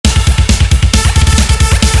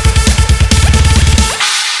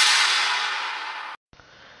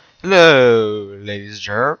Hello, ladies and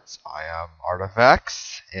germs. I am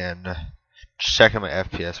Artifacts, and just checking my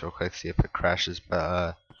FPS real quick, see if it crashes.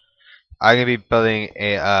 But I'm gonna be building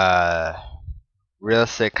a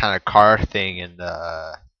realistic kind of car thing in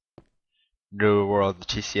the New World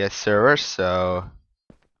TCS server. So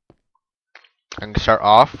I'm gonna start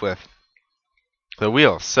off with the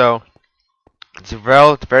wheels. So it's a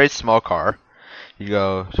very small car. You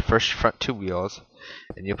go first front two wheels,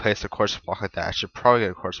 and you place a course block like that. I should probably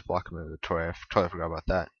get a course block in my inventory. I totally forgot about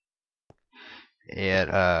that. And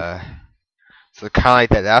so kind of like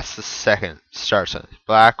that. That's the second start sign.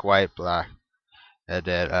 Black, white, black. And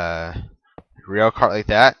then real cart like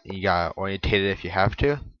that. You gotta orientate it if you have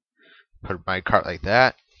to. Put my cart like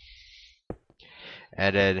that.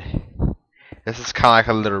 And then this is kind of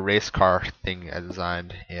like a little race car thing I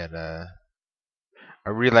designed, and I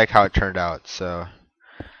really like how it turned out. So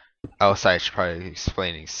outside, I should probably be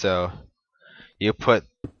explaining. So you put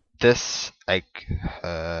this like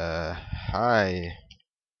hi.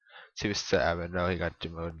 He was still admin. No, he got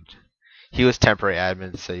demoted. He was temporary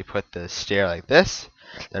admin, so you put the stair like this,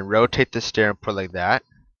 then rotate the stair and put it like that.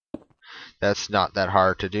 That's not that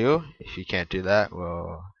hard to do. If you can't do that,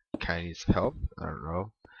 well, you kind of need some help. I don't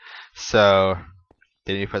know. So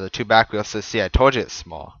then you put the two back wheels. So see, I told you it's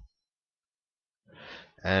small.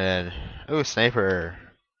 And then, ooh, sniper.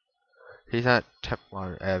 He's not temp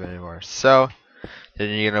admin anymore. So then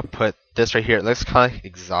you're gonna put this right here. It looks kind of like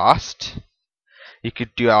exhaust. You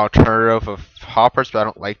could do alternative of hoppers, but I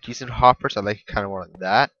don't like using hoppers. I like it kind of more like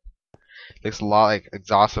that. It looks a lot like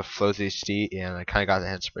exhaust with Flows HD, and I kind of got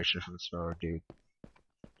the inspiration from this other dude.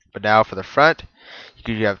 But now for the front,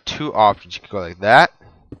 you have two options. You could go like that,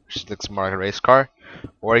 which looks more like a race car,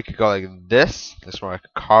 or you could go like this, looks more like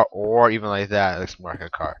a car, or even like that, it looks more like a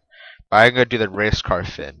car. But I'm gonna do the race car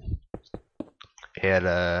fin, and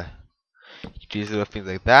you can do things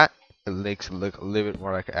like that. It makes it look a little bit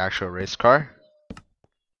more like an actual race car.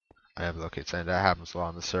 I have located something that happens a lot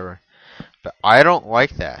on the server. But I don't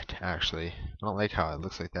like that, actually. I don't like how it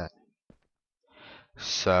looks like that.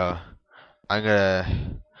 So, I'm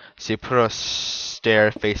gonna... So you put a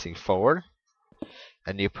stair facing forward,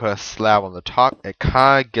 and you put a slab on the top. It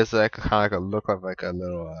kind of gives it kind of like a look of like a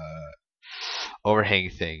little overhang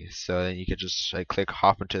thing. So then you can just like click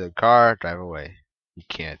hop into the car, drive away. You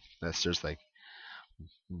can't, unless there's like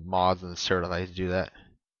mods and server that to do that.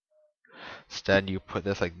 Instead, you put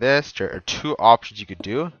this like this. There are two options you could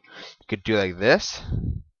do. You could do like this.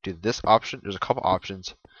 Do this option. There's a couple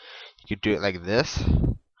options. You could do it like this.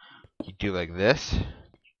 You do like this.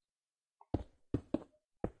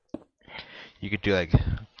 You could do like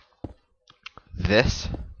this.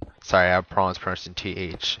 Sorry, I have problems pronouncing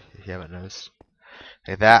TH if you haven't noticed.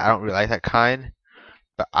 Like that. I don't really like that kind.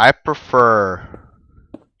 But I prefer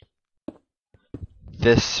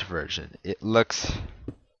this version. It looks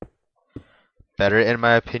better in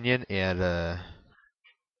my opinion, and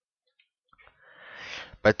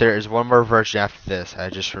but there is one more version after this. I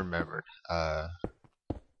just remembered. I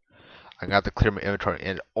got to clear my inventory,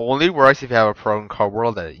 and it only works if you have a program called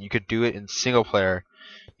World Edit. You could do it in single player.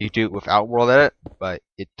 You do it without World Edit, but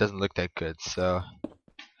it doesn't look that good. So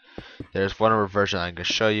there's one more version I'm gonna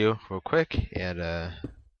show you real quick, and I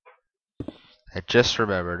just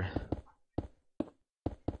remembered.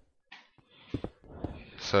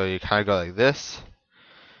 So you kind of go like this.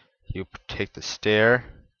 You take the stair,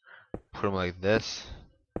 put them like this,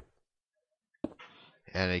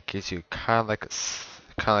 and it gives you kind of like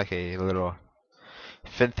a little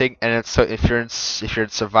fin thing. And it's so if you're in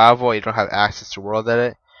survival, you don't have access to World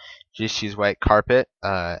Edit. Just use white carpet.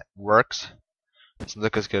 Works. Doesn't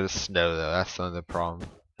look as good as snow though. That's the only problem.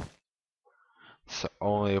 It's the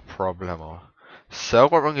only problemo. So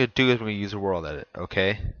what we're gonna do is we're gonna use World Edit,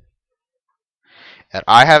 okay? And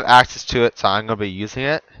I have access to it, so I'm gonna be using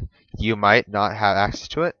it. You might not have access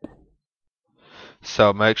to it,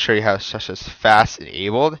 so make sure you have such as fast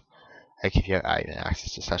enabled. Like if you have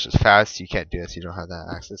access to such as fast, you can't do this. You don't have that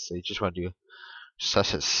access, so you just want to do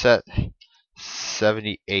such as set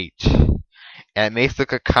 78. And it makes it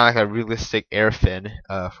look like kind of like a realistic air fin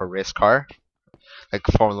for race car, like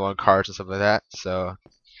Formula 1 cars and stuff like that. So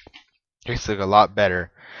it makes it look a lot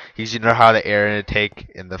better. Because you know how the air intake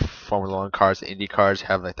in the Formula 1 cars, the Indy cars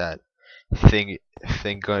have like that thing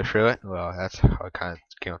going through it. Well, that's how I kind of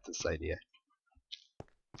came up with this idea.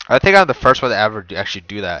 I think I'm the first one to ever actually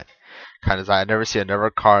do that kind of design. I never see another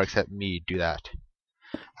car except me do that.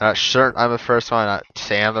 I'm not sure I'm the first one. I'm not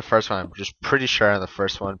saying I'm the first one. I'm just pretty sure I'm the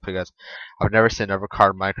first one because I've never seen another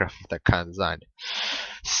car in Minecraft with that kind of design.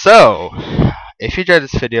 So, if you enjoyed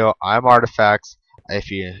this video, I'm Artifacts. If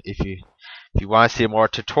you If you want to see more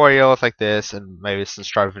tutorials like this and maybe some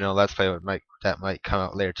Strawberry Vanilla Let's Play that might come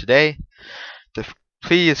out later today,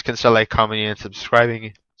 please consider like, commenting, and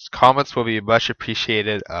subscribing. Comments will be much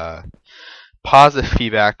appreciated. Positive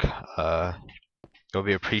feedback will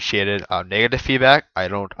be appreciated. Negative feedback I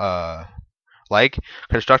don't like.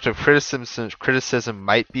 Constructive criticism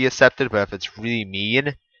might be accepted, but if it's really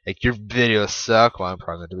mean, like your videos suck, well, I'm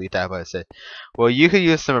probably gonna delete that. But I said, well, you can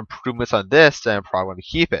use some improvements on this, then I'm probably gonna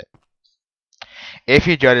keep it. If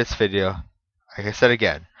you enjoyed this video, like I said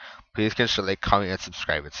again, please consider like, comment, and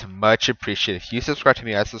subscribe. It's much appreciated. If you subscribe to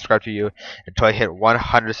me, I subscribe to you until I hit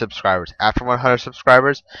 100 subscribers. After 100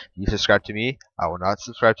 subscribers, you subscribe to me. I will not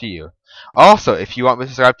subscribe to you. Also, if you want me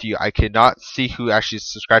to subscribe to you, I cannot see who actually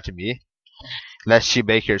subscribed to me unless you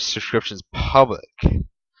make your subscriptions public.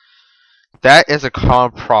 That is a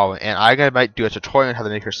common problem, and I might do a tutorial on how to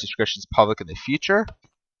make your subscriptions public in the future,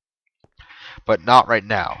 but not right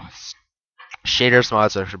now. Shaders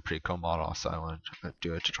mods are a pretty cool model, so I want to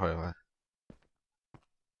do a tutorial on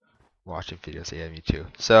watching videos. Yeah, me too.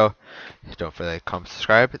 So don't forget to comment,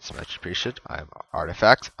 subscribe. It's much appreciated. I'm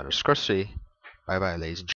Artifact_3. Bye bye, ladies and gentlemen.